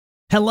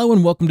Hello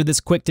and welcome to this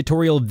quick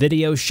tutorial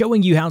video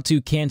showing you how to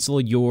cancel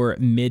your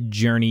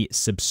Midjourney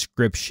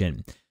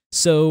subscription.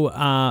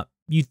 So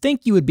you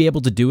think you would be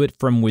able to do it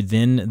from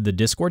within the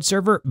Discord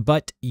server,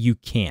 but you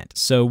can't.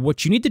 So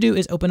what you need to do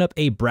is open up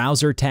a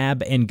browser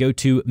tab and go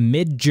to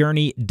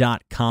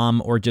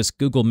midjourney.com or just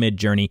Google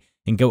Midjourney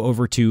and go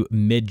over to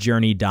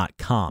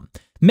midjourney.com.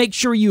 Make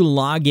sure you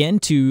log in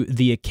to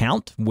the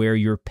account where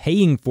you're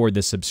paying for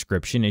the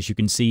subscription. As you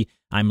can see,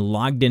 I'm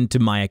logged into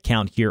my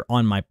account here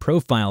on my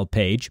profile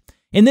page.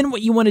 And then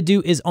what you want to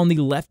do is on the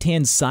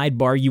left-hand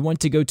sidebar, you want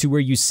to go to where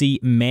you see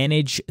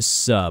Manage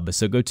Sub.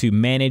 So go to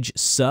Manage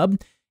Sub,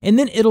 and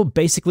then it'll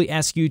basically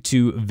ask you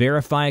to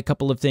verify a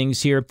couple of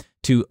things here,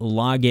 to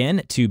log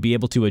in, to be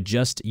able to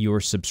adjust your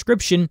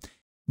subscription.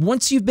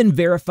 Once you've been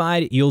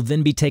verified, you'll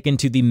then be taken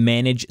to the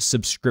Manage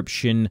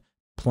Subscription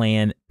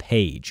Plan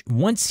page.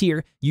 Once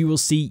here, you will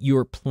see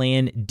your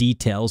plan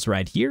details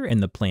right here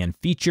and the plan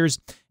features.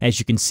 As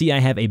you can see, I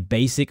have a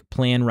basic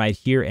plan right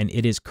here, and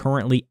it is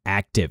currently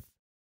active.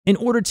 In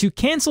order to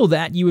cancel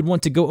that, you would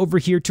want to go over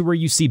here to where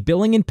you see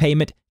Billing and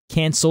Payment,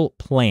 Cancel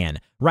Plan.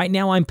 Right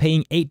now, I'm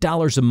paying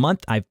 $8 a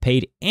month. I've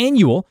paid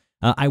annual.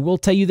 I will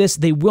tell you this,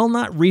 they will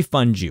not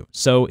refund you.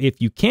 So if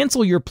you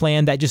cancel your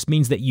plan, that just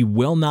means that you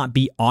will not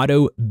be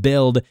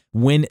auto-billed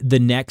when the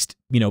next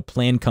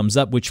plan comes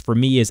up, which for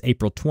me is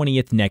April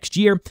 20th next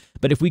year.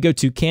 But if we go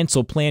to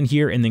Cancel Plan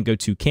here and then go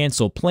to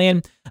Cancel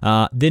Plan,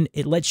 then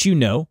it lets you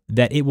know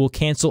that it will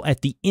cancel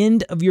at the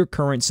end of your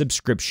current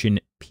subscription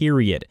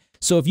period.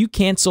 So if you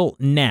cancel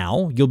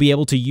now, you'll be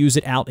able to use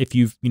it out. If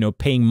you've,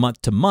 paying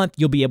month to month,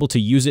 you'll be able to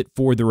use it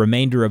for the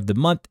remainder of the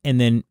month and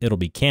then it'll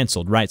be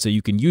canceled, right? So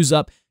you can use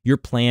up your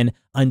plan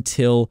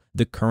until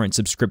the current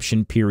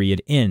subscription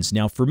period ends.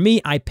 Now, for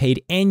me, I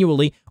paid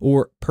annually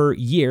or per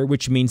year,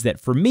 which means that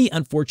for me,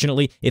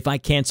 unfortunately, if I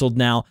canceled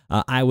now,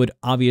 I would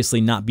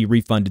obviously not be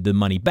refunded the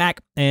money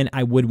back, and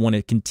I would want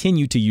to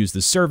continue to use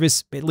the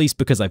service, at least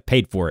because I've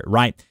paid for it,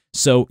 right?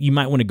 So you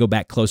might want to go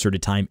back closer to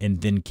time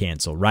and then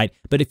cancel, right?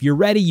 But if you're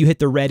ready, you hit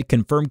the red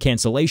confirm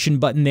cancellation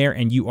button there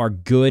and you are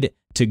good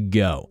to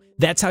go.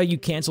 That's how you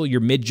cancel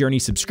your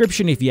Midjourney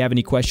subscription. If you have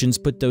any questions,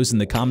 put those in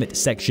the comment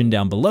section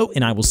down below,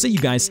 and I will see you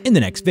guys in the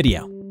next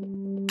video.